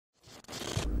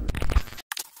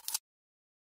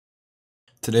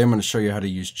Today I'm going to show you how to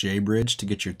use JBridge to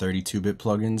get your 32-bit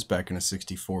plugins back in a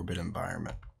 64-bit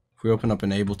environment. If we open up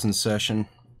an Ableton session,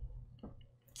 you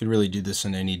can really do this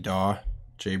in any DAW.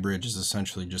 JBridge is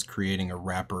essentially just creating a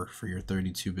wrapper for your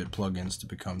 32-bit plugins to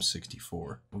become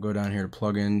 64. We'll go down here to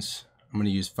plugins. I'm going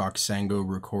to use Voxengo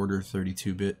Recorder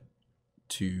 32-bit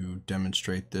to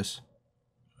demonstrate this.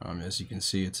 As you can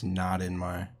see, it's not in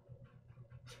my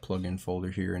plugin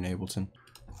folder here in Ableton.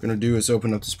 What I'm going to do is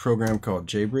open up this program called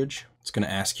JBridge. It's going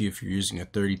to ask you if you're using a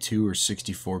 32 or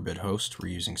 64-bit host. We're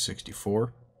using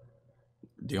 64.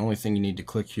 The only thing you need to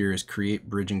click here is create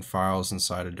bridging files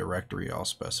inside a directory I'll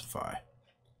specify.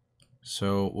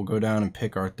 So we'll go down and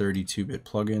pick our 32-bit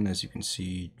plugin, as you can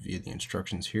see via the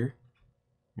instructions here.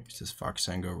 Here's this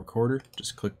Voxengo Recorder.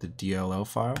 Just click the DLL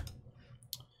file.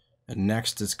 And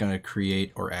next it's going to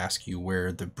create or ask you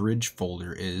where the bridge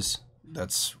folder is.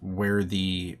 That's where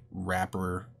the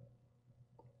wrapper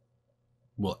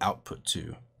will output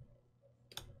to.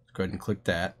 Go ahead and click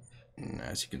that. And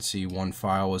as you can see, one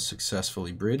file was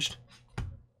successfully bridged.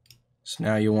 So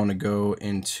now you want to go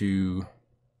into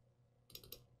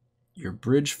your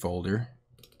bridge folder,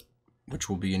 which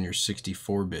will be in your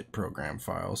 64-bit program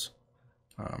files,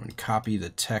 and copy the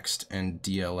text and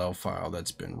DLL file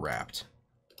that's been wrapped.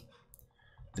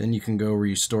 Then you can go where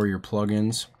you store your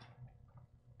plugins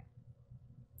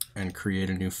and create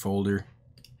a new folder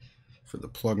for the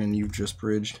plugin you've just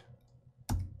bridged.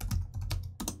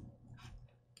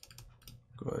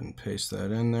 Go ahead and paste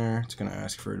that in there. It's going to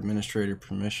ask for administrator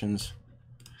permissions.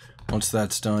 Once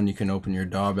that's done, you can open your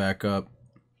DAW back up.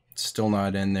 It's still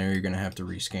not in there. You're going to have to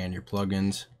rescan your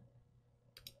plugins.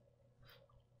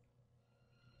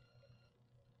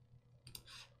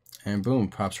 And boom,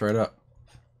 pops right up.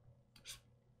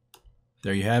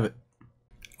 There you have it.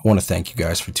 I want to thank you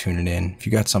guys for tuning in. If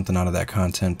you got something out of that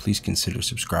content, please consider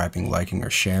subscribing, liking,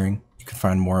 or sharing. You can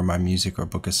find more of my music or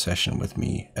book a session with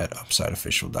me at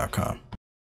upsideofficial.com.